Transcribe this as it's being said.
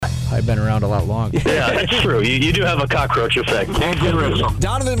I've been around a lot longer. Yeah, it's true. You do have a cockroach effect.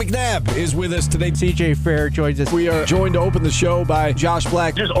 Donovan McNabb is with us today. CJ Fair joins us. We are joined to open the show by Josh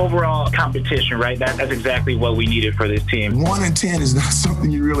Black. Just overall competition, right? That's exactly what we needed for this team. 1 and 10 is not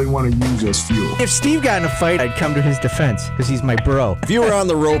something you really want to use as fuel. If Steve got in a fight, I'd come to his defense because he's my bro. If you were on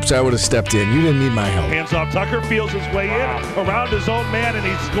the ropes, I would have stepped in. You didn't need my help. Hands off. Tucker feels his way in around his own man, and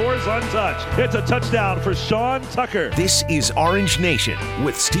he scores untouched. It's a touchdown for Sean Tucker. This is Orange Nation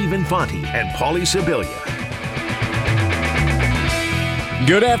with Stephen Fonte and Paulie Sibilia.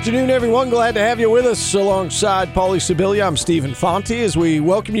 Good afternoon, everyone. Glad to have you with us alongside Paulie Sibilia. I'm Stephen Fonte as we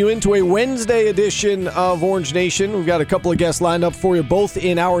welcome you into a Wednesday edition of Orange Nation. We've got a couple of guests lined up for you, both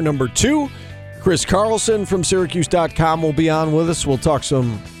in hour number 2. Chris Carlson from Syracuse.com will be on with us. We'll talk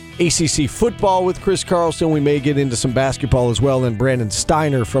some ACC football with Chris Carlson. We may get into some basketball as well. And Brandon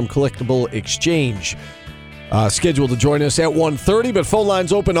Steiner from Collectible Exchange scheduled to join us at 1:30. But phone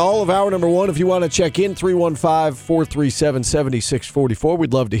lines open all of hour number 1 if you want to check in. 315-437-7644.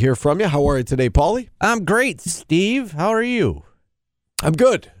 We'd love to hear from you. How are you today, Paulie? I'm great, Steve. How are you? I'm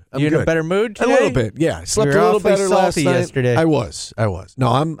good. You in a better mood today? A little bit, yeah. I slept You're a little better last night. yesterday. I was. No,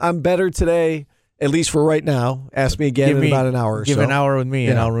 I'm better today, at least for right now. Ask me again in about an hour or so. Give an hour with me,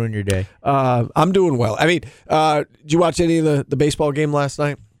 and I'll ruin your day. I'm doing well. I mean, did you watch any of the baseball game last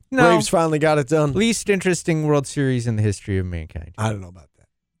night? No. Braves finally got it done. Least interesting World Series in the history of mankind. I don't know about that.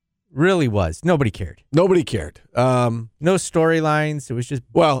 Really was. Nobody cared. Nobody cared. No storylines. It was just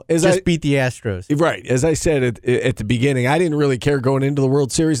beat the Astros. Right. As I said at the beginning, I didn't really care going into the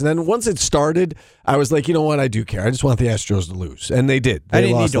World Series. And then once it started, I was like, you know what? I do care. I just want the Astros to lose. And they did. I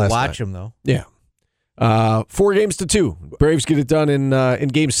didn't need to watch them, though. Yeah. 4-2. Braves get it done in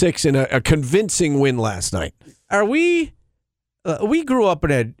Game 6 in a convincing win last night. Are we... we grew up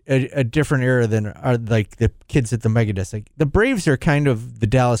in a different era than the kids at the Megadeth. Like the Braves are kind of the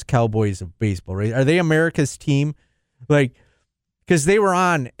Dallas Cowboys of baseball, right? Are they America's team? Like, because they were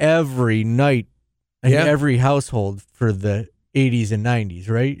on every night in every household for the 80s and 90s,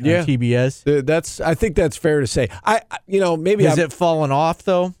 right? Yeah. On TBS. I think that's fair to say. Maybe has it fallen off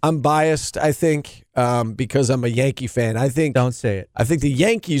though? I'm biased. I think because I'm a Yankee fan. Don't say it. I think the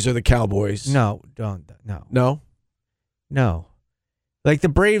Yankees are the Cowboys. No. Like the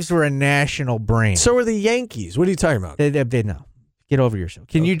Braves were a national brand. So are the Yankees. What are you talking about? They no. Get over yourself.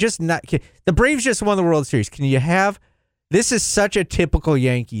 Can you just not? The Braves just won the World Series. Can you have? This is such a typical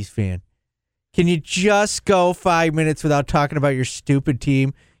Yankees fan. Can you just go 5 minutes without talking about your stupid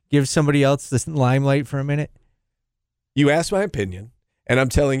team? Give somebody else the limelight for a minute. You asked my opinion, and I'm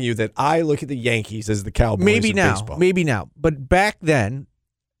telling you that I look at the Yankees as the Cowboys. Maybe now, baseball. maybe now, but back then,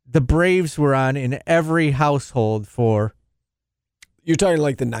 the Braves were on in every household for. You're talking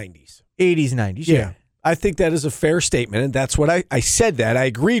like the 90s. 80s, 90s, yeah. I think that is a fair statement, and that's what I said that. I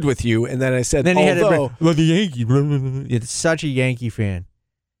agreed with you, and then I said, then although... Well, the Yankees. It's such a Yankee fan.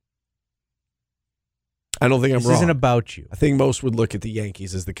 I don't think I'm wrong. This isn't about you. I think most would look at the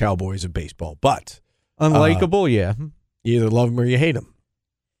Yankees as the Cowboys of baseball, but... Unlikable, yeah. You either love them or you hate them.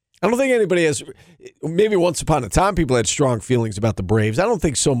 I don't think anybody has... Maybe once upon a time, people had strong feelings about the Braves. I don't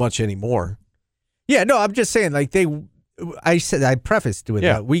think so much anymore. Yeah, no, I'm just saying, like, I prefaced with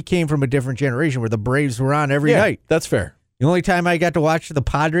that. We came from a different generation where the Braves were on every night. That's fair. The only time I got to watch the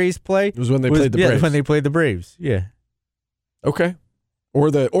Padres play was when they played the Braves. When they played the Braves. Yeah. Okay.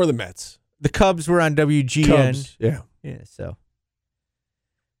 Or the Mets. The Cubs were on WGN. Cubs, yeah. Yeah, so.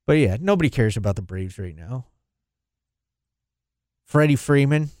 But yeah, nobody cares about the Braves right now. Freddie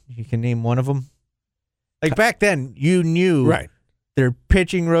Freeman, you can name one of them. Like back then, you knew their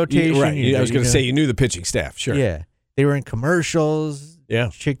pitching rotation. Right. I was going to say you knew the pitching staff, sure. Yeah. They were in commercials. Yeah.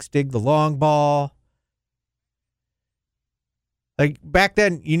 Chicks dig the long ball. Like back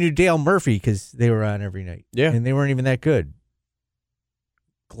then, you knew Dale Murphy because they were on every night. Yeah. And they weren't even that good.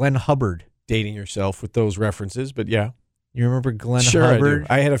 Glenn Hubbard. Dating yourself with those references, but yeah. You remember Glenn Hubbard? Sure,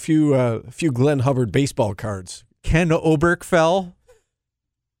 I had a few Glenn Hubbard baseball cards. Ken Oberkfell.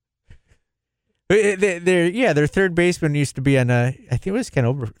 Their third baseman used to be on, I think it was Ken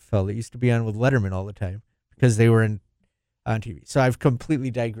Oberkfell that used to be on with Letterman all the time because they were on TV. So I've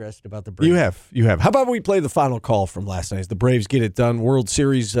completely digressed about the Braves. You have. How about we play the final call from last night as the Braves get it done? World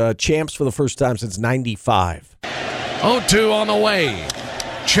Series champs for the first time since 95. 0-2 on the way.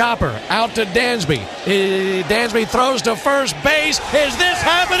 Chopper out to Dansby. Dansby throws to first base. Is this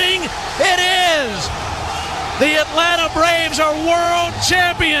happening? It is! The Atlanta Braves are world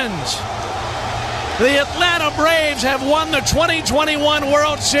champions! The Atlanta Braves have won the 2021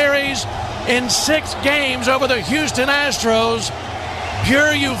 World Series in 6 games over the Houston Astros.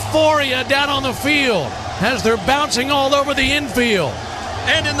 Pure euphoria down on the field as they're bouncing all over the infield.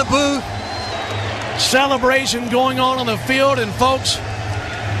 and in the booth. Celebration going on the field, and folks,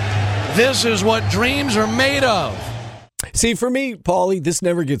 this is what dreams are made of. See, for me, Paulie, this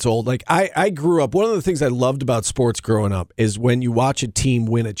never gets old. Like, I grew up, one of the things I loved about sports growing up is when you watch a team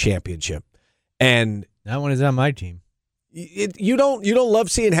win a championship. And that one is on my team. You don't love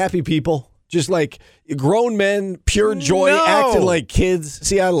seeing happy people? Just like grown men, pure joy, acting like kids.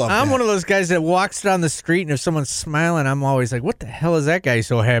 See, I love that. I'm one of those guys that walks down the street, and if someone's smiling, I'm always like, what the hell is that guy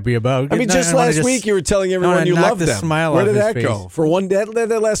so happy about? I mean, just last week you were telling everyone you loved them. Where did that go? For one day?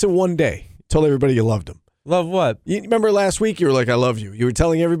 That lasted one day. Told everybody you loved them. Love what? You remember last week you were like, I love you. You were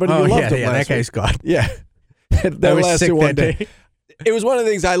telling everybody you loved them. Yeah, that guy's gone. Yeah. that lasted one day. It was one of the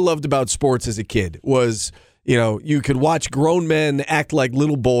things I loved about sports as a kid was, you could watch grown men act like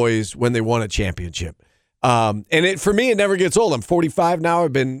little boys when they won a championship. And for me, it never gets old. I'm 45 now.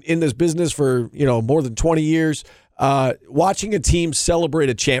 I've been in this business for, more than 20 years. Watching a team celebrate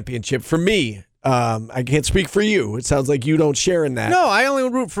a championship, for me, I can't speak for you. It sounds like you don't share in that. No, I only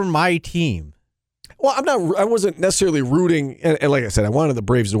root for my team. Well, I wasn't necessarily rooting, and like I said, I wanted the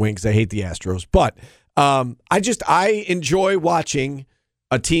Braves to win because I hate the Astros. But I enjoy watching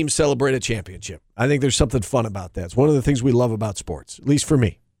a team celebrate a championship. I think there's something fun about that. It's one of the things we love about sports, at least for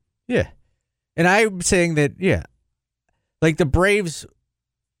me. Yeah. And I'm saying that, like the Braves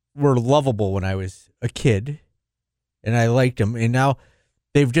were lovable when I was a kid, and I liked them, and now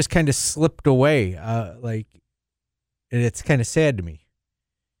they've just kind of slipped away. And it's kind of sad to me.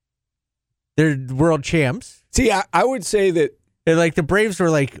 They're world champs. See, I would say that the Braves were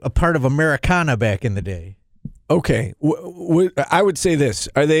like a part of Americana back in the day. Okay. I would say this.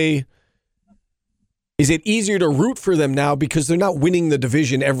 Is it easier to root for them now because they're not winning the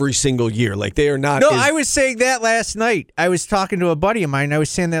division every single year? Like they are not. No, I was saying that last night. I was talking to a buddy of mine. I was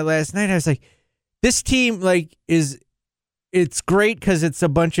saying that last night. I was like, this team it's great because it's a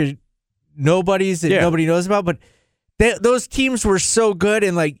bunch of nobodies that nobody knows about, but those teams were so good,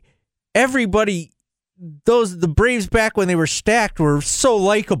 and everybody, the Braves back when they were stacked were so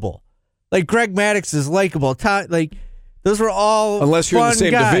likable. Like Greg Maddux is likable. Those were all unless you're fun in the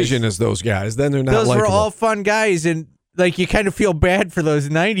same guys. Division as those guys, then they're not. Those likable. were all fun guys, and you kind of feel bad for those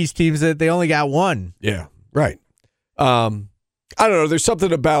 '90s teams that they only got one. Yeah, right. I don't know. There's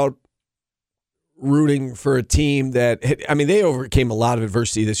something about rooting for a team that they overcame a lot of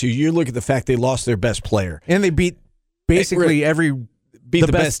adversity this year. You look at the fact they lost their best player, and they beat basically the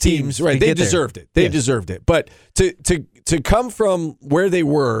best teams. Right, they deserved it. They deserved it. But to come from where they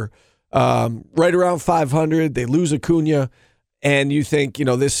were. Right around 500, they lose Acuna, and you think,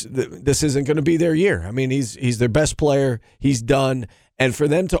 this isn't going to be their year. I mean, he's their best player. He's done, and for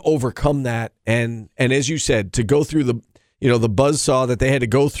them to overcome that, and as you said, to go through the buzzsaw that they had to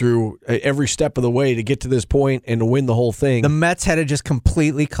go through every step of the way to get to this point and to win the whole thing. The Mets had to just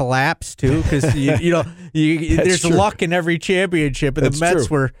completely collapse too, because there's true. luck in every championship, and the Mets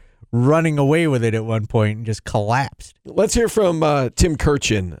were running away with it at one point and just collapsed. Let's hear from Tim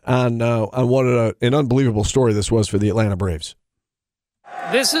Kurkjian on what an unbelievable story this was for the Atlanta Braves.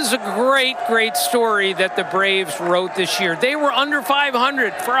 This is a great story that the Braves wrote this year. They were under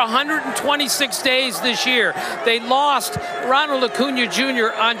 500 for 126 days this year. They lost Ronald Acuna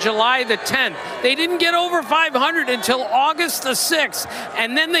Jr. on July the 10th. They didn't get over 500 until August the 6th,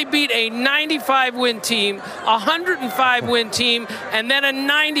 and then they beat a 95-win team, a 105-win team, and then a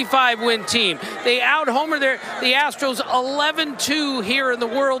 95-win team. They out-homered the Astros 11-2 here in the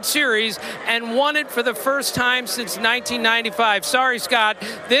World Series and won it for the first time since 1995. Sorry, Scott.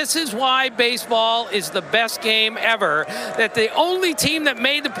 This is why baseball is the best game ever, that the only team that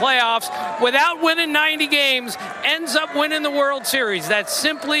made the playoffs without winning 90 games ends up winning the World Series. That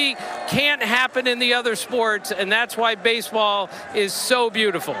simply can't happen in the other sports, and that's why baseball is so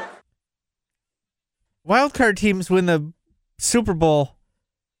beautiful. Wildcard teams win the Super Bowl.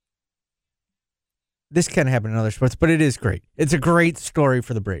 This can't happen in other sports, but it is great. It's a great story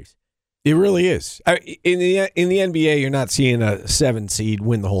for the Braves. It really is. In the NBA, you're not seeing a 7 seed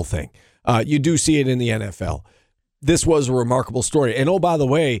win the whole thing. You do see it in the NFL. This was a remarkable story. And, oh, by the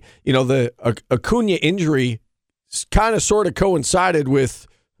way, the Acuna injury kind of sort of coincided with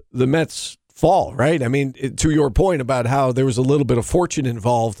the Mets' fall, right? I mean, to your point about how there was a little bit of fortune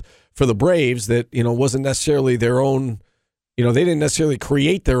involved for the Braves that, wasn't necessarily their own, they didn't necessarily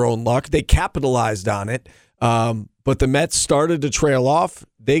create their own luck. They capitalized on it. But the Mets started to trail off.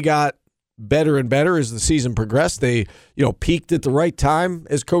 They got better and better as the season progressed. They, peaked at the right time,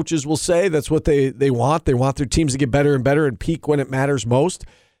 as coaches will say. That's what they want. They want their teams to get better and better and peak when it matters most.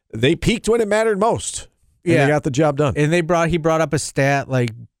 They peaked when it mattered most. And they got the job done. And he brought up a stat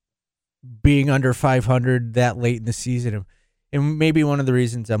like being under 500 that late in the season. And maybe one of the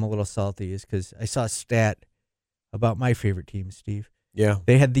reasons I'm a little salty is because I saw a stat about my favorite team, Steve. Yeah.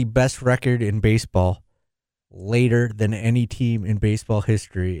 They had the best record in baseball later than any team in baseball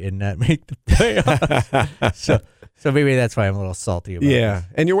history and not make the playoffs. so maybe that's why I'm a little salty about it. Yeah.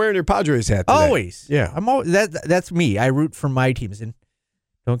 And you're wearing your Padres hat today. Always. Yeah. I'm always that's me. I root for my teams and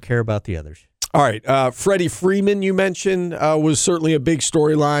don't care about the others. All right. Freddie Freeman, you mentioned, was certainly a big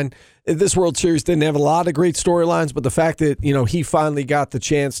storyline. This World Series didn't have a lot of great storylines, but the fact that he finally got the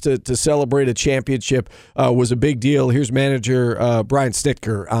chance to celebrate a championship was a big deal. Here's manager Brian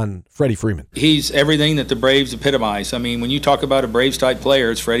Snitker on Freddie Freeman. He's everything that the Braves epitomize. I mean, when you talk about a Braves-type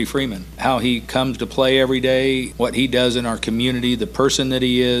player, it's Freddie Freeman. How he comes to play every day, what he does in our community, the person that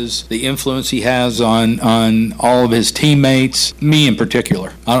he is, the influence he has on all of his teammates, me in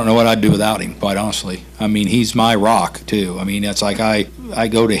particular. I don't know what I'd do without him, quite honestly. I mean, he's my rock, too. I mean, it's like I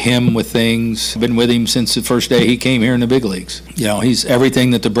go to him with things. I've been with him since the first day he came here in the big leagues. He's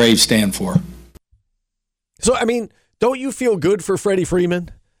everything that the Braves stand for. So, I mean, don't you feel good for Freddie Freeman?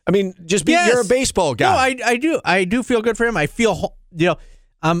 I mean, you're a baseball guy. No, I do. I do feel good for him. I feel,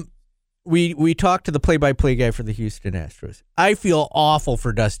 we talked to the play-by-play guy for the Houston Astros. I feel awful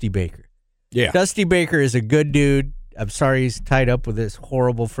for Dusty Baker. Yeah. Dusty Baker is a good dude. I'm sorry he's tied up with this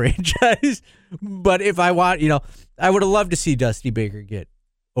horrible franchise. But if I want, I would have loved to see Dusty Baker get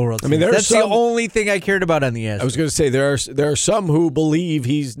a World Series. That's the only thing I cared about on the Astros. I was going to say there are some who believe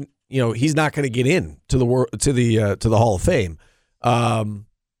he's not going to get in to the Hall of Fame.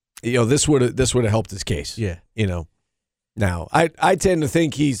 This would have helped his case. Yeah. Now I tend to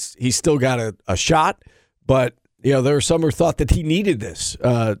think he's still got a shot, but there are some who thought that he needed this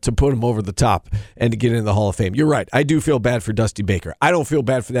to put him over the top and to get in the Hall of Fame. You're right. I do feel bad for Dusty Baker. I don't feel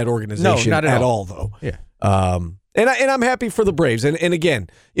bad for that organization not at all, though. Yeah. And I'm happy for the Braves. And again,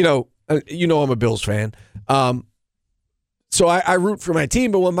 I'm a Bills fan. So I root for my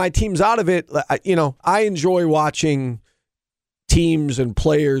team, but when my team's out of it, I enjoy watching teams and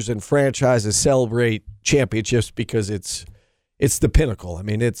players and franchises celebrate championships because it's the pinnacle. I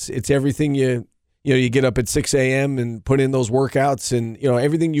mean, it's everything you get up at 6 a.m. and put in those workouts and,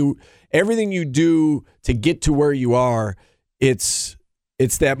 everything you do to get to where you are, it's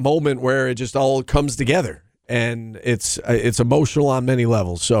that moment where it just all comes together and it's emotional on many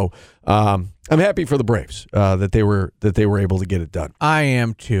levels. So I'm happy for the Braves that they were able to get it done. I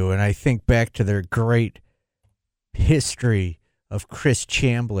am too. And I think back to their great history of Chris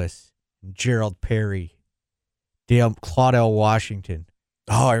Chambliss, Gerald Perry, Claudel Washington.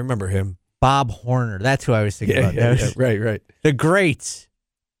 Oh, I remember him. Bob Horner. That's who I was thinking about. Yeah, right. The greats.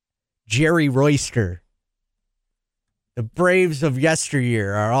 Jerry Royster. The Braves of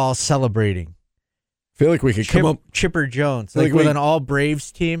yesteryear are all celebrating. I feel like we could come up. Chipper Jones. With an all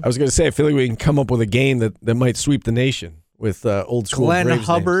Braves team. I was going to say, I feel like we can come up with a game that might sweep the nation with old school Glenn Braves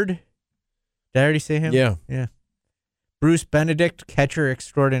Hubbard. names. Did I already say him? Yeah. Bruce Benedict, catcher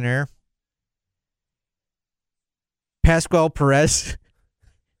extraordinaire. Pascual Perez.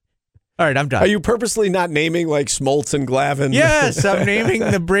 All right, I'm done. Are you purposely not naming like Smoltz and Glavine? Yes, I'm naming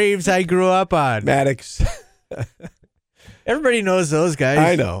the Braves I grew up on. Maddox. Everybody knows those guys.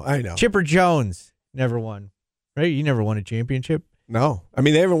 I know. Chipper Jones never won, right? You never won a championship? No. I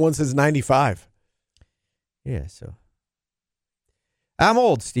mean, they haven't won since 95. Yeah, so. I'm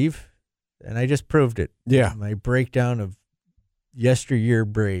old, Steve, and I just proved it. Yeah. My breakdown of yesteryear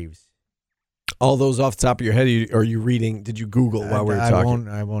Braves. All those off the top of your head, are you reading? Did you Google while we were talking?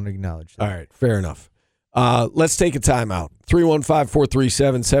 I won't acknowledge that. All right, fair enough. Let's take a timeout.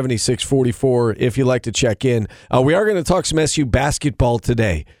 315-437-7644 if you'd like to check in. We are going to talk some SU basketball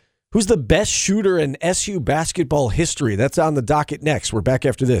today. Who's the best shooter in SU basketball history? That's on the docket next. We're back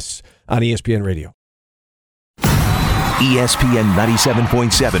after this on ESPN Radio. ESPN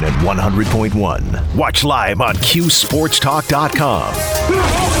 97.7 and 100.1. Watch live on QSportsTalk.com.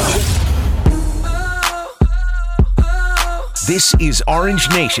 This is Orange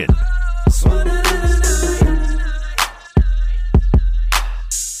Nation.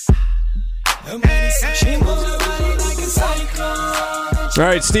 All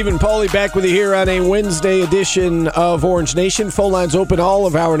right, Stephen Pauly back with you here on a Wednesday edition of Orange Nation. Phone lines open all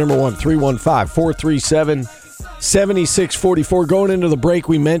of hour number 1, 315-437-7644. Going into the break,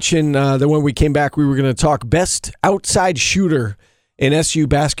 we mentioned that when we came back, we were going to talk best outside shooter in SU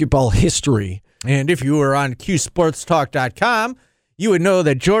basketball history. And if you were on QSportsTalk.com, you would know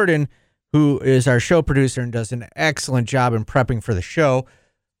that Jordan, who is our show producer and does an excellent job in prepping for the show,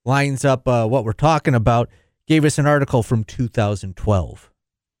 lines up what we're talking about, gave us an article from 2012,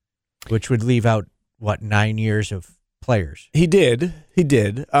 which would leave out, 9 years of players. He did.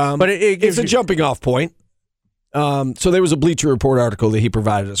 But it's a jumping off point. So there was a Bleacher Report article that he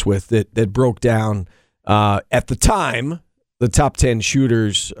provided us with that broke down, at the time, the top 10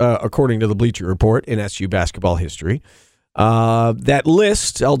 shooters, according to the Bleacher Report in SU basketball history. That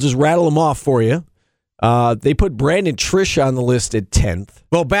list, I'll just rattle them off for you. They put Brandon Trish on the list at 10th.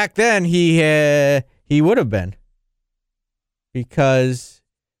 Well, back then he would have been because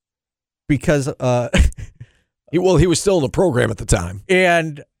he was still in the program at the time.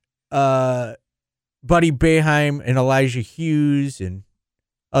 And Buddy Boeheim and Elijah Hughes and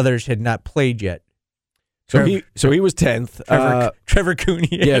others had not played yet. So he was 10th. Trevor Cooney.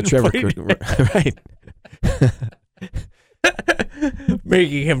 Yeah, Trevor Cooney. Right.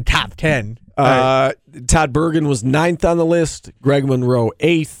 Making him top 10. Todd Bergen was 9th on the list. Greg Monroe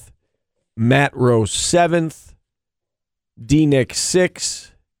 8th. Matt Rowe 7th. D-Nick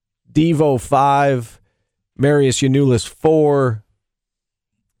 6th. Devo 5. Marius Giannoulis 4.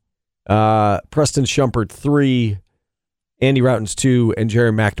 Preston Shumpert 3. Andy Routens 2. And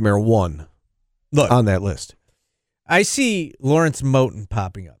Jerry McNamara 1. Look, on that list. I see Lawrence Moten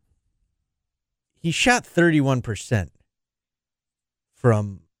popping up. He shot 31%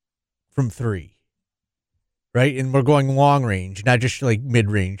 from 3. Right? And we're going long range, not just like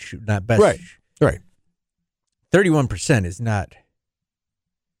mid-range, not best. Right. 31% is not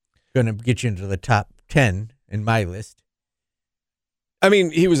going to get you into the top 10 in my list. I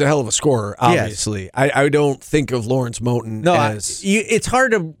mean, he was a hell of a scorer, obviously. Yes. I don't think of Lawrence Moten as... it's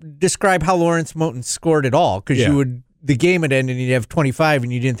hard to describe how Lawrence Moten scored at all, because the game would end and you'd have 25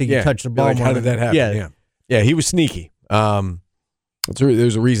 and you didn't think you touched the ball. Like, how did that happen? Yeah, he was sneaky.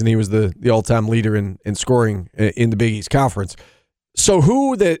 There's a reason he was the all-time leader in scoring in the Big East Conference. So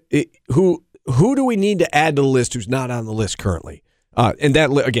who do we need to add to the list who's not on the list currently? And that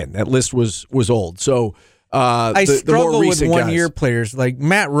list was old. So I struggle with one-year players like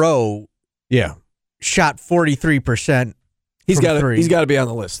Matt Rowe. Yeah, shot 43%. He's got to be on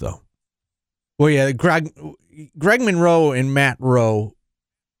the list though. Well, yeah, Greg Monroe and Matt Rowe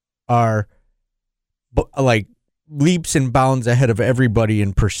are like leaps and bounds ahead of everybody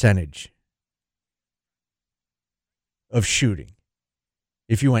in percentage of shooting.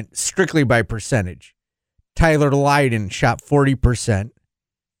 If you went strictly by percentage, Tyler Lydon shot 40%.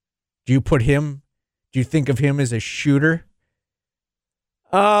 Do you think of him as a shooter?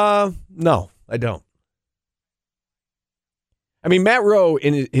 No, I don't. I mean, Matt Rowe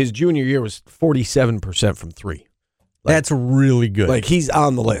in his junior year was 47% from 3. That's really good. Like, he's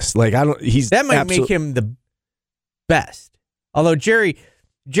on the list. Like, that might make him the best. Although Jerry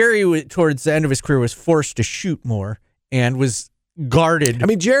towards the end of his career was forced to shoot more and was guarded. I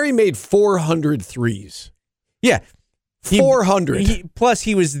mean, Jerry made 400 threes. Yeah. 400. Plus,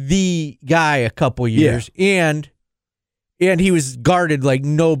 he was the guy a couple years, and he was guarded like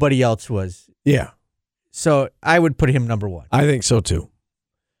nobody else was. Yeah. So I would put him number 1. I think so too.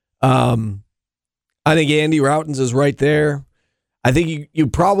 I think Andy Routens is right there. I think you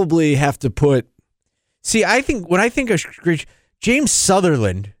probably have to put. See, I think when I think of James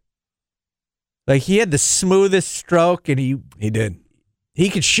Sutherland, like, he had the smoothest stroke, and he did. He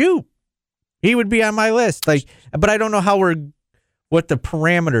could shoot. He would be on my list. Like, but I don't know what the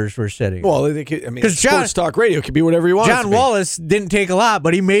parameters we're setting. Well, sports talk radio could be whatever you want. John Wallace didn't take a lot,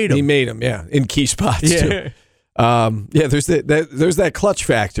 but he made them. He made them, yeah, in key spots too. There's that clutch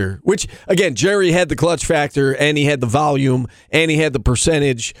factor, which again, Jerry had the clutch factor, and he had the volume, and he had the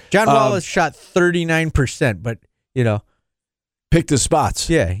percentage. John Wallace shot 39%, but picked his spots.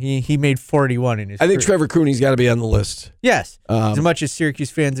 Yeah, he made 41 in his career. I think Trevor Cooney's got to be on the list. Yes, as much as Syracuse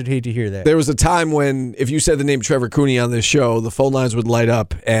fans would hate to hear that. There was a time when if you said the name Trevor Cooney on this show, the phone lines would light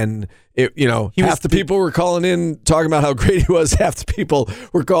up, and half the people were calling in talking about how great he was. Half the people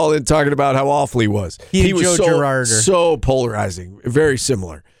were calling in talking about how awful he was. He was Joe Girard so polarizing, very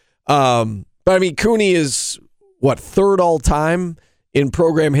similar. But I mean, Cooney is third all time in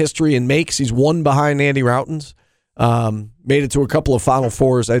program history in makes. He's one behind Andy Routens. Made it to a couple of Final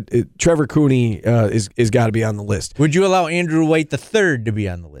Fours. Trevor Cooney is got to be on the list. Would you allow Andrew White III to be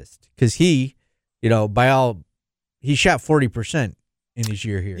on the list? Because he shot 40% in his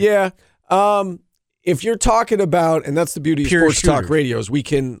year here. Yeah. If you're talking about, and that's the beauty of sports talk radio, is we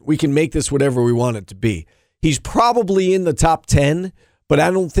can make this whatever we want it to be. He's probably in the top 10, but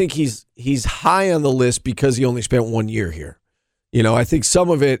I don't think he's high on the list because he only spent 1 year here. I think some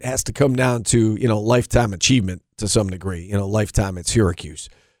of it has to come down to, lifetime achievement to some degree, lifetime at Syracuse.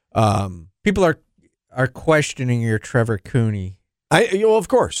 People are questioning your Trevor Cooney. Of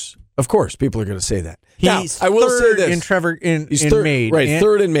course, people are going to say that. He's I will say this. In Trevor he's third, made. Right,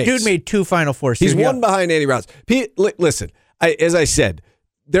 third in Mace. Dude made 2 Final Fours. He's one behind Andy Routens. Listen, as I said,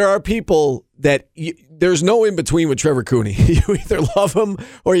 there are people that there's no in between with Trevor Cooney. You either love him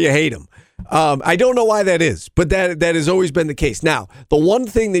or you hate him. I don't know why that is, but that has always been the case. Now, the one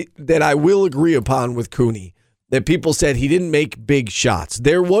thing that I will agree upon with Cooney, that people said he didn't make big shots.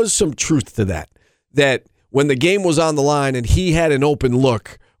 There was some truth to that. That when the game was on the line and he had an open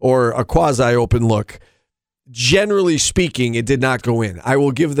look or a quasi-open look, generally speaking, it did not go in. I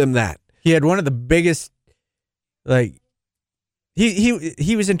will give them that. He had one of the biggest, like,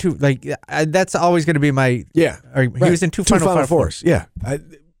 he was into, like, that's always going to be my, He was in two Final Fours. Yeah.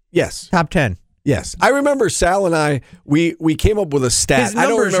 Yes. Top 10. Yes. I remember Sal and I, we came up with a stat. His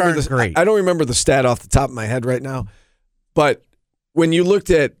numbers aren't great. I don't remember the stat off the top of my head right now, but when you looked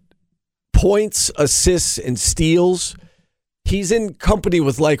at points, assists, and steals, he's in company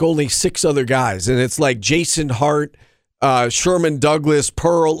with like only 6 other guys, and it's like Jason Hart, Sherman Douglas,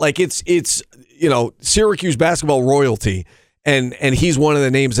 Pearl. Like it's Syracuse basketball royalty, and he's one of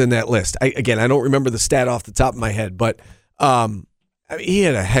the names in that list. I don't remember the stat off the top of my head, but he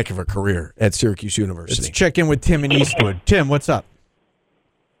had a heck of a career at Syracuse University. Let's check in with Tim in Eastwood. Tim, what's up?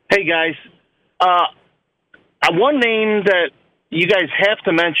 Hey, guys. One name that you guys have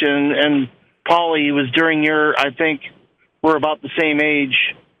to mention, and Paulie was during I think we're about the same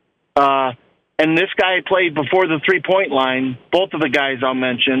age, and this guy played before the three-point line, both of the guys I'll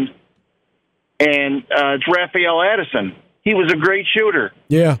mention, and it's Raphael Addison. He was a great shooter.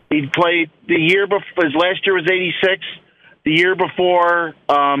 Yeah. He played the year before, his last year was 86, the year before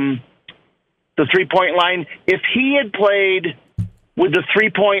the three-point line. If he had played with the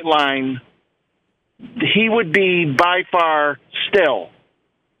three-point line, he would be by far still.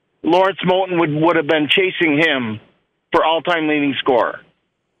 Lawrence Moulton would have been chasing him for all-time leading scorer.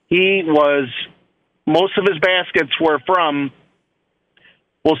 Most of his baskets were from,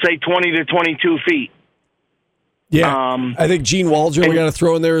 we'll say, 20 to 22 feet. Yeah, I think Gene Waldron we got to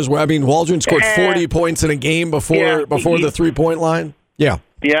throw in there as well. I mean, Waldron scored 40 points in a game before the three-point line. Yeah.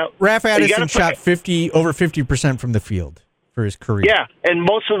 Yeah. Raph Addison shot over 50% from the field for his career. Yeah, and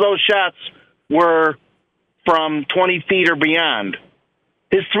most of those shots were from 20 feet or beyond.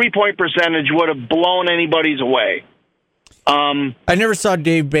 His three-point percentage would have blown anybody's away. I never saw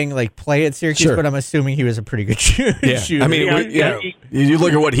Dave Bing play at Syracuse, but I'm assuming he was a pretty good shooter. I mean, you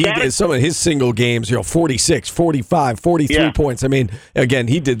look at what he did, some of his single games, 46, 45, 43 points. I mean, again,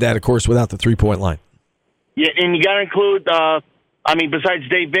 he did that, of course, without the three-point line. Yeah, and you got to include, besides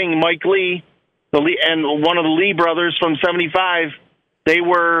Dave Bing, Mike Lee, and one of the Lee brothers from 75, they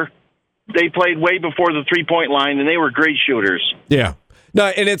played way before the three-point line, and they were great shooters. Yeah. No,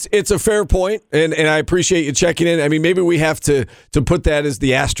 and it's a fair point, and I appreciate you checking in. I mean, maybe we have to put that as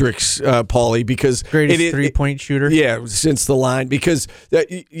the asterisk, Paulie, because greatest three-point shooter. Yeah, since the line, because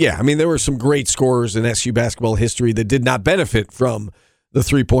there were some great scorers in SU basketball history that did not benefit from the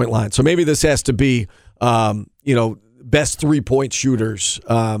three-point line. So maybe this has to be, best three-point shooters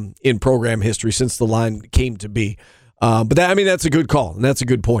in program history since the line came to be. But that's a good call, and that's a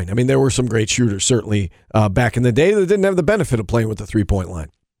good point. I mean, there were some great shooters, certainly, back in the day that didn't have the benefit of playing with the three-point line.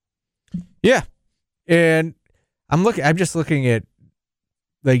 Yeah, and I'm just looking at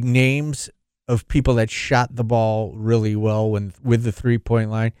names of people that shot the ball really well with the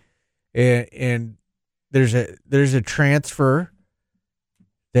three-point line, and there's a transfer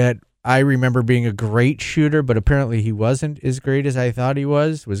that I remember being a great shooter, but apparently he wasn't as great as I thought he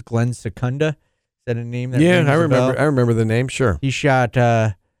was Glenn Secunda. Is that a name that rings a bell? I remember the name, sure. He shot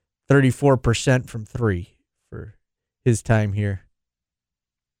 34% from three for his time here.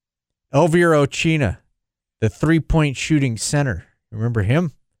 Elvir Ochina, the three-point shooting center. Remember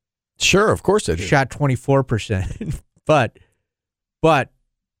him? Sure, of course I do. Shot 24%. but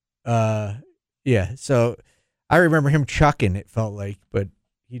so I remember him chucking, it felt like, but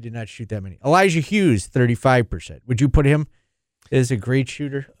he did not shoot that many. Elijah Hughes, 35%. Would you put him as a great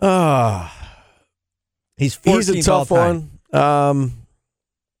shooter? He's 14th He's a tough one.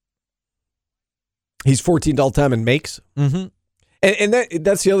 He's 14th all time in makes. Mm-hmm. And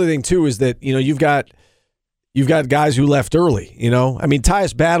that's the other thing too, is that you've got guys who left early. I mean,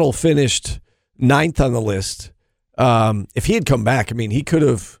 Tyus Battle finished 9th on the list. If he had come back, I mean, he could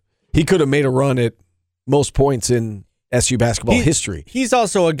have made a run at most points in SU basketball history. He's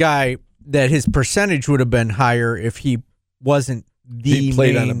also a guy that his percentage would have been higher if he wasn't he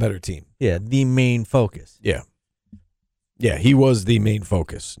played on a better team. Yeah, the main focus. Yeah. Yeah, he was the main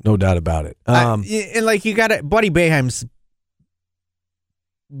focus, no doubt about it. And you got Buddy Boeheim's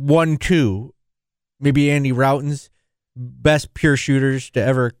 1-2, maybe Andy Routen's best pure shooters to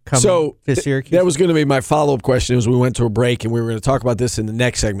ever come to Syracuse. That was going to be my follow-up question as we went to a break, and we were going to talk about this in the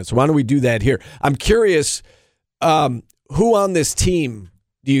next segment. So why don't we do that here? I'm curious, who on this team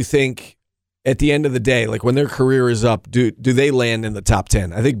do you think at the end of the day, like when their career is up, do they land in the top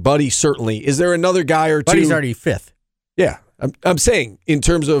 10? I think Buddy certainly. Is there another guy or two? Buddy's already 5th. Yeah, I'm saying in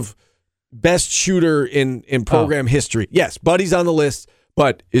terms of best shooter in program history. Yes, Buddy's on the list,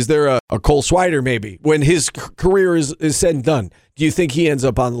 but is there a Cole Swider maybe when his career is said and done? Do you think he ends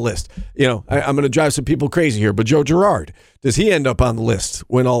up on the list? You know, I'm going to drive some people crazy here, but Joe Girard, does he end up on the list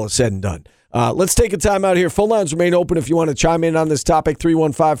when all is said and done? Let's take a time out here. Phone lines remain open if you want to chime in on this topic.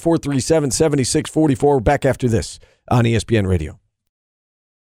 315-437-7644. Back after this on ESPN Radio.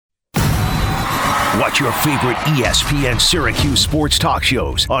 Watch your favorite ESPN Syracuse sports talk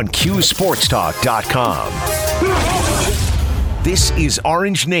shows on QSportsTalk.com. This is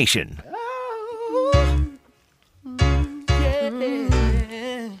Orange Nation.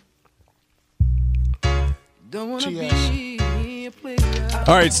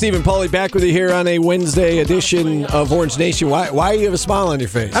 All right, Stephen Pauly back with you here on a Wednesday edition of Orange Nation. Why do you have a smile on your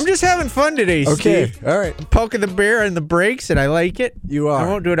face? I'm just having fun today, okay, Steve. All right. I'm poking the bear in the breaks, and I like it. You are. I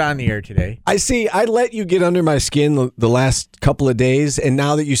won't do it on the air today. I see. I let you get under my skin the last couple of days, and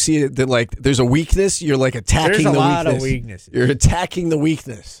now that you see it, that like there's a weakness, you're like attacking the weakness. There's a lot of weaknesses. You're attacking the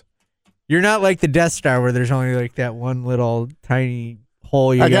weakness. You're not like the Death Star where there's only like that one little tiny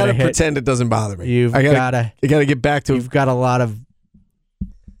hole you I gotta gotta pretend it doesn't bother me. I gotta get back to. You've got a lot of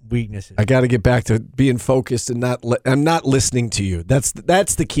weaknesses. I got to get back to being focused and I'm not listening to you. That's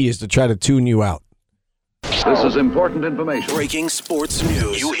the key, is to try to tune you out. This is important information. Breaking sports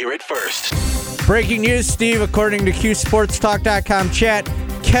news. You hear it first. Breaking news, Steve, according to QSportsTalk.com chat,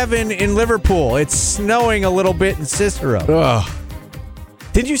 Kevin in Liverpool. It's snowing a little bit in Cicero. Ugh.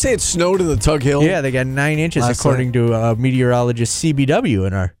 Did you say it snowed in the Tug Hill? Yeah, they got 9 inches according to meteorologist CBW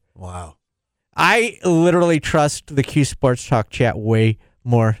in our. Wow. I literally trust the Q Sports Talk chat way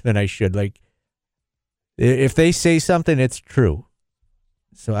more than I should. Like, if they say something, it's true.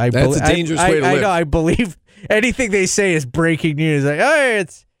 So that's a dangerous way to live. I know. I believe anything they say is breaking news. Like, hey,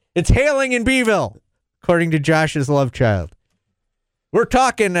 it's hailing in Beeville, according to Josh's love child. We're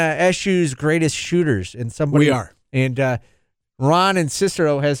talking SU's greatest shooters, and somebody. We are. And Ron in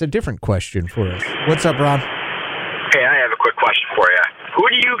Cicero has a different question for us. What's up, Ron? Hey, I have a quick question for you. Who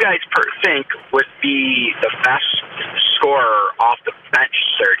do you guys think would be the best scorer off the bench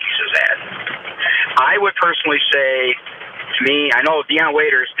Syracuse has had? I would personally say, to me, I know Deion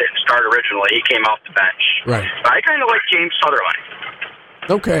Waiters didn't start originally. He came off the bench. Right. But I kind of like James Sutherland.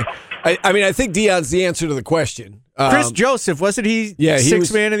 Okay. I mean, I think Deion's the answer to the question. Chris Joseph, wasn't he? Yeah, he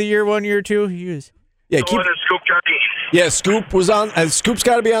Sixth man of the year 1 year too? He was. Yeah, So was Scoop Jardine. Yeah, Scoop was on. Scoop's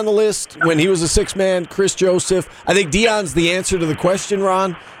got to be on the list when he was a 6th man. Chris Joseph. I think Deion's the answer to the question,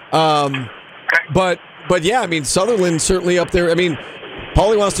 Ron. But yeah, I mean, Sutherland's certainly up there. I mean,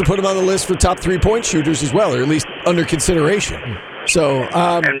 Paulie wants to put him on the list for top 3-point shooters as well, or at least under consideration. So,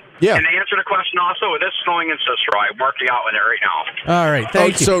 yeah. And to answer the question also, with this snowing in Cicero, I'm working out in it right now. All right,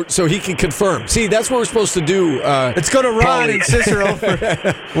 thank you. So he can confirm. See, that's what we're supposed to do. Let's go to Ron in Cicero for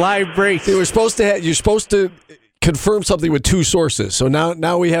live breaks. See, you're supposed to confirm something with 2 sources. So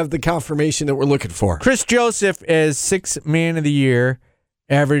now we have the confirmation that we're looking for. Chris Joseph is 6th man of the year,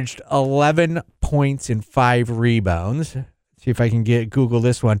 averaged 11 points and 5 rebounds. See if I can Google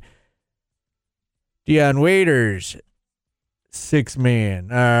this one. Deion Waiters, 6th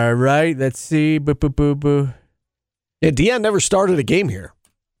man. All right, let's see. Boo. Yeah, Deion never started a game here.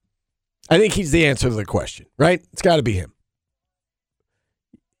 I think he's the answer to the question, right? It's got to be him.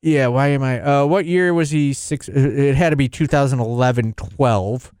 Yeah, why am I? What year was he 6? It had to be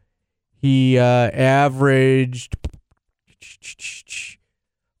 2011-12. He averaged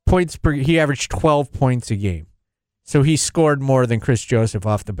points per. He averaged 12 points a game, so he scored more than Chris Joseph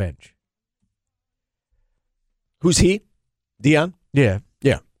off the bench. Who's he? Deion? Yeah.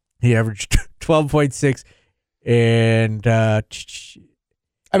 He averaged 12.6, and I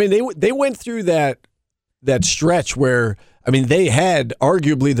mean they went through that stretch where. I mean, they had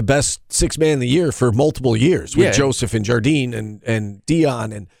arguably the best 6th man of the year for multiple years with Joseph and Jardine and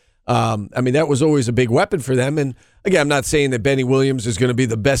Deion. And, I mean, that was always a big weapon for them. And, again, I'm not saying that Benny Williams is going to be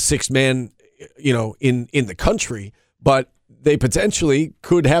the best 6th man, in the country, but they potentially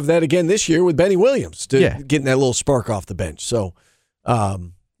could have that again this year with Benny Williams getting that little spark off the bench. So,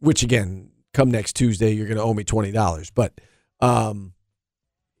 which, again, come next Tuesday, you're going to owe me $20. But,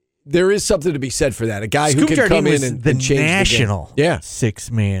 there is something to be said for that. A guy who can come in and change national the game. 6th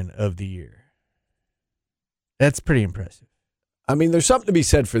man of the year. That's pretty impressive. I mean, there's something to be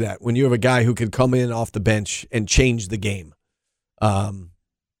said for that when you have a guy who can come in off the bench and change the game. And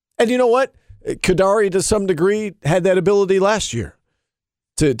you know what? Kadari, to some degree, had that ability last year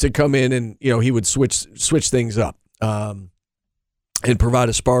to come in and he would switch things up. and provide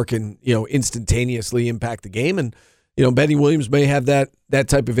a spark and, instantaneously impact the game. And, Benny Williams may have that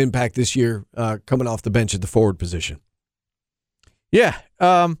type of impact this year coming off the bench at the forward position. Yeah.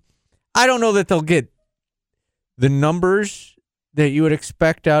 I don't know that they'll get the numbers that you would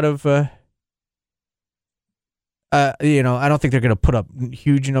expect out of, I don't think they're going to put up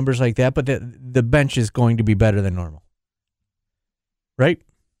huge numbers like that, but the bench is going to be better than normal. Right?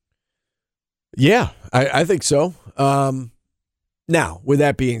 Yeah, I think so. Now, with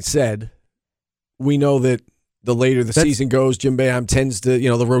that being said, we know that the later the season goes, Jim Boeheim tends to,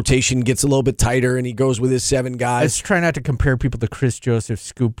 the rotation gets a little bit tighter, and he goes with his 7 guys. Let's try not to compare people to Chris Joseph,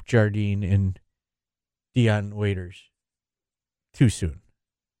 Scoop Jardine, and Dion Waiters too soon.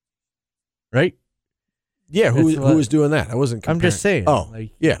 Right? Yeah, who was doing that? I wasn't comparing. I'm just saying. Oh,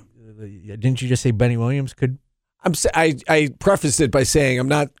 yeah. Didn't you just say Benny Williams could? I prefaced it by saying I'm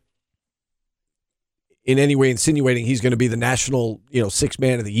not in any way insinuating he's going to be the national, 6th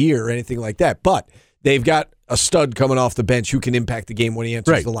man of the year or anything like that. But they've got a stud coming off the bench who can impact the game when he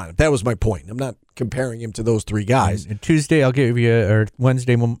enters the lineup. That was my point. I'm not comparing him to those 3 guys. And Tuesday, I'll give you, or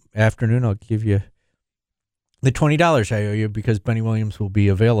Wednesday afternoon, I'll give you the $20 I owe you because Benny Williams will be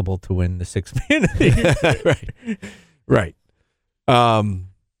available to win the 6th man of the year. Right.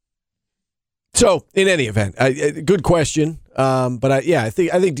 So, in any event, good question. But I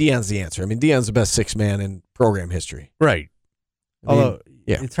think Dion's the answer. I mean, Dion's the best 6th man in program history. Right. Although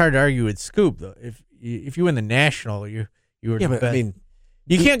it's hard to argue with Scoop though. If you win the national, you were the best. I mean,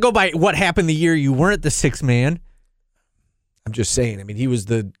 you can't go by what happened the year you weren't the 6th man. I'm just saying. I mean, he was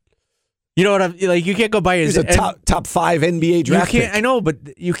the. You know what I'm like? You can't go by his. He's a top 5 NBA draft pick. I know, but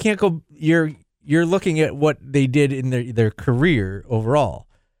you can't go. You're looking at what they did in their career overall.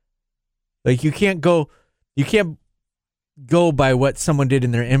 Like you can't go by what someone did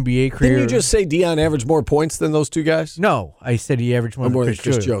in their NBA career. Didn't you just say Dion averaged more points than those 2 guys? No, I said he averaged more than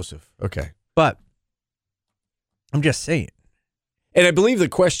Chris Joseph. Okay. But I'm just saying. And I believe the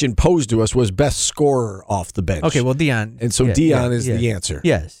question posed to us was best scorer off the bench. Okay, well, Dion. And so Dion is the answer.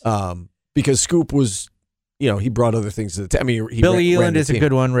 Yes. Because Scoop was, he brought other things to the team. I mean, Billy Eland is a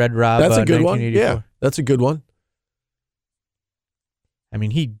good one. Red Rob. That's a good one. Yeah, that's a good one. I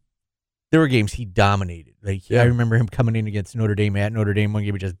mean, there were games he dominated. Like I remember him coming in against Notre Dame at Notre Dame one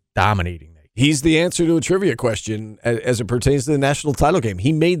game, just dominating. He's the answer to a trivia question as it pertains to the national title game.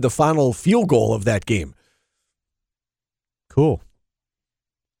 He made the final field goal of that game. Cool.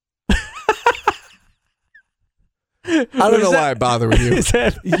 I don't know why I bother with you.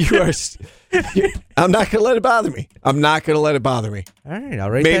 I'm not going to let it bother me. All right, I'll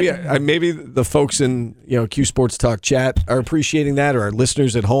write maybe the folks in Q Sports Talk chat are appreciating that, or our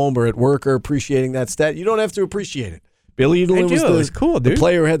listeners at home or at work are appreciating that stat. You don't have to appreciate it. Billy Edelman was cool, dude. The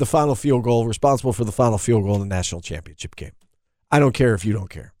player who had the final field goal, responsible for the final field goal in the national championship game. I don't care if you don't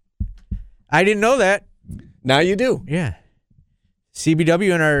care. I didn't know that. Now you do. Yeah.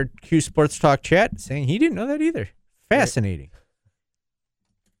 CBW in our Q Sports Talk chat saying he didn't know that either. Fascinating.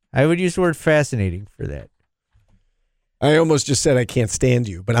 I would use the word fascinating for that. I almost just said I can't stand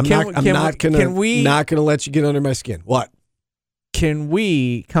you, but I'm not gonna let you get under my skin. What? Can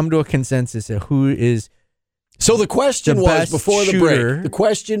we come to a consensus of who is? So the question was before the break. The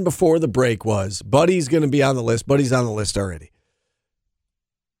question before the break was, Buddy's going to be on the list. Buddy's on the list already.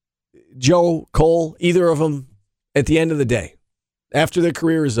 Joe, Cole, either of them, at the end of the day, after their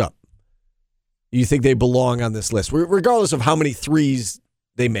career is up, you think they belong on this list, regardless of how many threes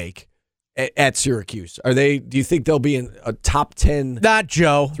they make at Syracuse? Do you think they'll be in a top 10? Not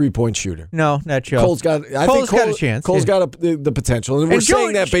Joe. 3-point shooter. No, not Joe. Cole's got a chance. Cole's got the potential, and we're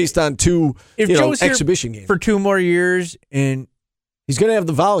saying that based on 2 exhibition games for 2 more years, and he's going to have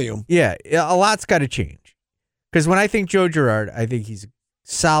the volume. Yeah, a lot's got to change. Because when I think Joe Girard, I think he's a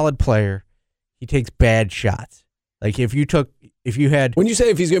solid player. He takes bad shots. Like if you had when you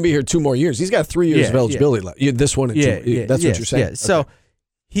say if he's going to be here 2 more years, he's got 3 years of eligibility left. This one and 2. That's what you're saying. Yeah. So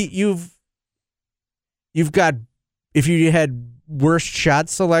you've got, if you had worst shot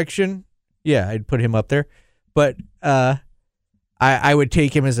selection, I'd put him up there. But I would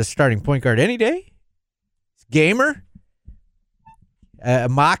take him as a starting point guard any day. Gamer.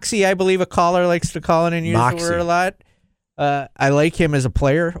 Moxie, I believe a caller likes to call in and use the word a lot. I like him as a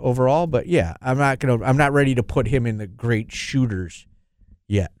player overall, but I'm not ready to put him in the great shooters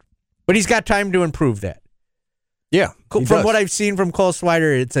yet. But he's got time to improve that. Yeah. From what I've seen from Cole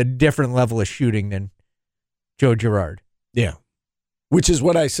Swider, it's a different level of shooting than Joe Girard. Yeah. Which is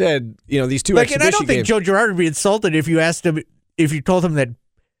what I said, these 2 exhibition and I don't think games. Joe Girard would be insulted if you told him that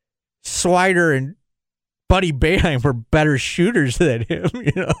Swider and Buddy Boeheim were better shooters than him.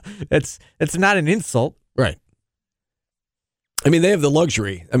 That's not an insult. Right. I mean, they have the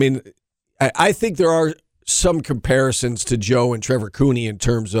luxury. I mean, I think there are some comparisons to Joe and Trevor Cooney in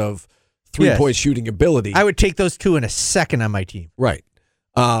terms of three-point shooting ability. I would take those two in a second on my team. Right.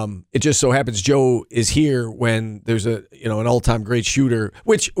 It just so happens Joe is here when there's an all-time great shooter,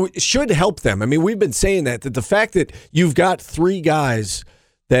 which should help them. I mean, we've been saying that the fact that you've got three guys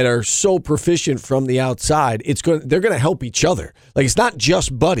that are so proficient from the outside, they're going to help each other. Like, it's not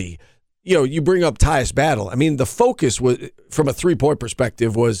just Buddy. You bring up Tyus Battle. I mean, the focus was from a three-point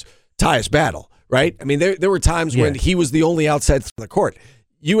perspective was Tyus Battle, right? I mean, there were times when he was the only outside on the court.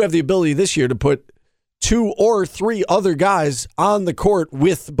 You have the ability this year to put 2 or 3 other guys on the court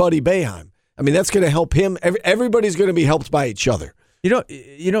with Buddy Boeheim. I mean, that's going to help him. Everybody's going to be helped by each other. You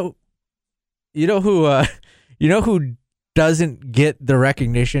know who doesn't get the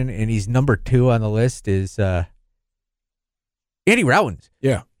recognition, and he's number 2 on the list is Andy Routins.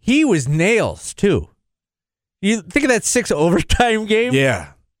 Yeah. He was nails, too. You think of that 6 overtime game?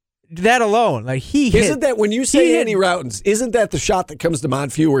 Yeah. That alone, like isn't that when you say Andy Routins? Isn't that the shot that comes to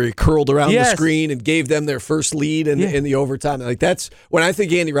mind for you where he curled around the screen and gave them their first lead in the overtime? Like, that's when I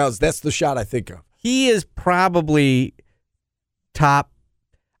think Andy Routins. That's the shot I think of. He is probably top.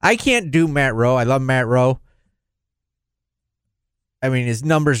 I can't do Matt Rowe. I love Matt Rowe. I mean, his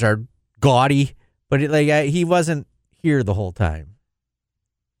numbers are gaudy, but he wasn't here the whole time.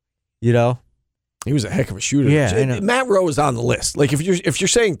 He was a heck of a shooter. Yeah, I know. Matt Rowe is on the list. Like, if you're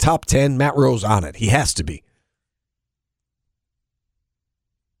saying top 10, Matt Rowe's on it. He has to be.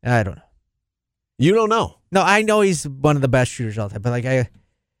 I don't know. You don't know? No, I know he's one of the best shooters all the time. But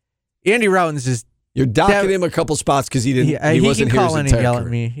Andy Routins is. You're docking him a couple spots because he didn't. He wasn't can here call in and yell at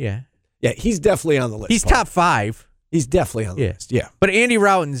me. Yeah. Yeah, he's definitely on the list. He's top 5. He's definitely on the list. Yeah. But Andy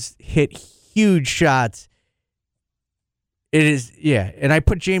Routins hit huge shots. It is, and I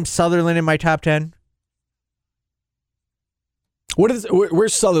put James Sutherland in my top 10.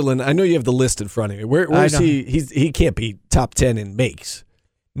 Where's Sutherland? I know you have the list in front of you. Where's he? He can't be top 10 in makes.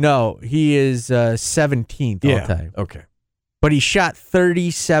 No, he is 17th all time. Okay. But he shot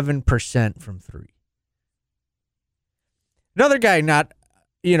 37% from 3. Another guy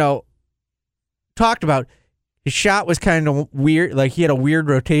talked about, his shot was kind of weird. Like, he had a weird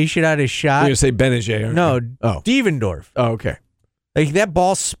rotation on his shot. You're going to say Benajay. Okay. No, Devendorf. Oh, okay. Like, that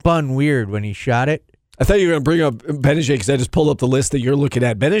ball spun weird when he shot it. I thought you were going to bring up Benajay because I just pulled up the list that you're looking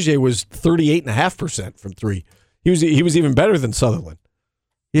at. Benajay was 38.5% from 3. He was even better than Sutherland.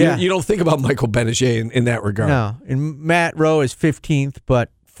 Yeah. You don't think about Michael Benajay in that regard. No. And Matt Rowe is 15th,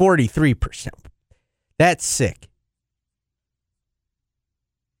 but 43%. That's sick.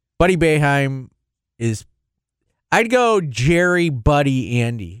 Buddy Boeheim is... I'd go Jerry, Buddy,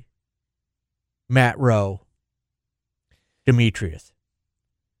 Andy, Matt Rowe, Demetrius.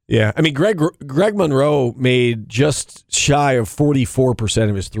 Yeah, I mean, Greg Monroe made just shy of 44%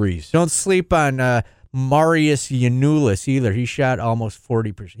 of his threes. Don't sleep on Marius Giannoulis either. He shot almost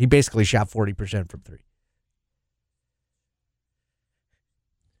 40%. He basically shot 40% from 3.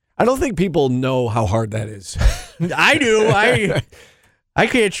 I don't think people know how hard that is. I do. I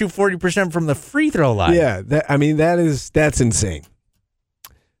can't shoot 40% from the free throw line. Yeah, that's insane.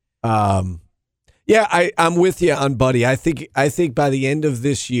 I'm with you on Buddy. I think by the end of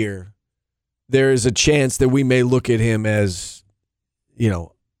this year, there is a chance that we may look at him as,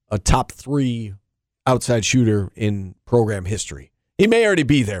 a top 3 outside shooter in program history. He may already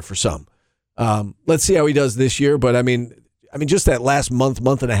be there for some. Let's see how he does this year. But I mean, just that last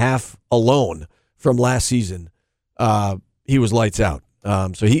month and a half alone from last season, he was lights out.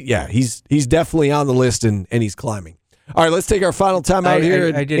 So he's definitely on the list and he's climbing. All right, let's take our final time out here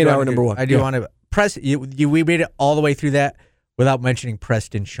in hour number 1. I do want to press you. We made it all the way through that without mentioning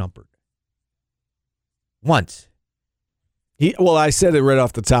Preston Shumpert. Once. I said it right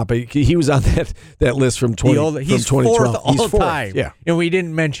off the top. He was on that list from 2012. He's 4th all time. Yeah. And we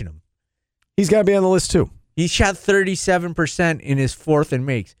didn't mention him. He's got to be on the list too. He shot 37% in his 4th in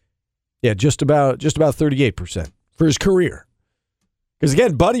makes. Yeah, just about 38% for his career. Because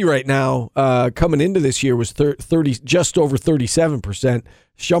again, Buddy right now coming into this year was just over 37%.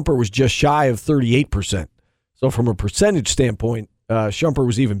 Shumpert was just shy of 38%. So from a percentage standpoint, Shumpert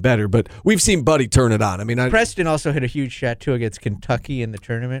was even better. But we've seen Buddy turn it on. I mean, Preston also hit a huge shot too against Kentucky in the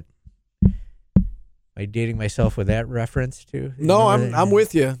tournament. Am I dating myself with that reference too? No, I'm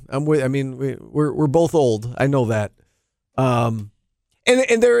with you. I mean, we're both old. I know that. And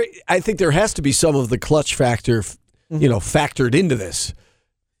there, I think there has to be some of the clutch factor. Factored into this.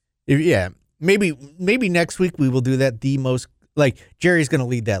 Yeah. Maybe next week we will do that. The most, Jerry's going to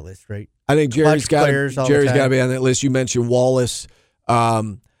lead that list, right? I think Jerry's got to be on that list. You mentioned Wallace.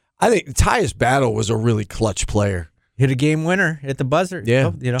 I think Tyus Battle was a really clutch player. hit a game winner at the buzzer.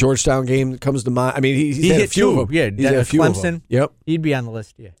 Yeah, you know. Georgetown game comes to mind. I mean, he's He had hit a few two. of them. Yeah, He's had a few of Clemson. them. Yep. He'd be on the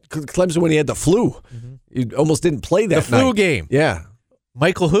list, yeah. Clemson when he had the flu. He almost didn't play that The flu night. game. Yeah.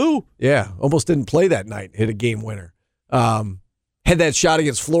 Michael who? Yeah, almost didn't play that night. Hit a game winner. Had that shot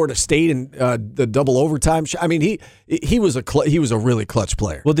against Florida State in the double overtime shot. I mean, he was a really clutch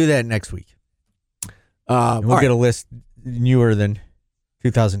player. We'll do that next week. And we'll all get right. a list newer than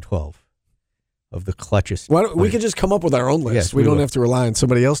 2012 of the clutchest. Why don't, we can just come up with our own list. Yes, we don't will. have to rely on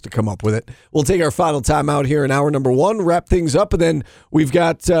somebody else to come up with it. We'll take our final time out here in hour number 1, wrap things up, and then we've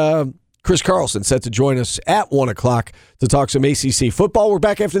got Chris Carlson set to join us at 1 o'clock to talk some ACC football. We're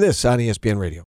back after this on ESPN Radio.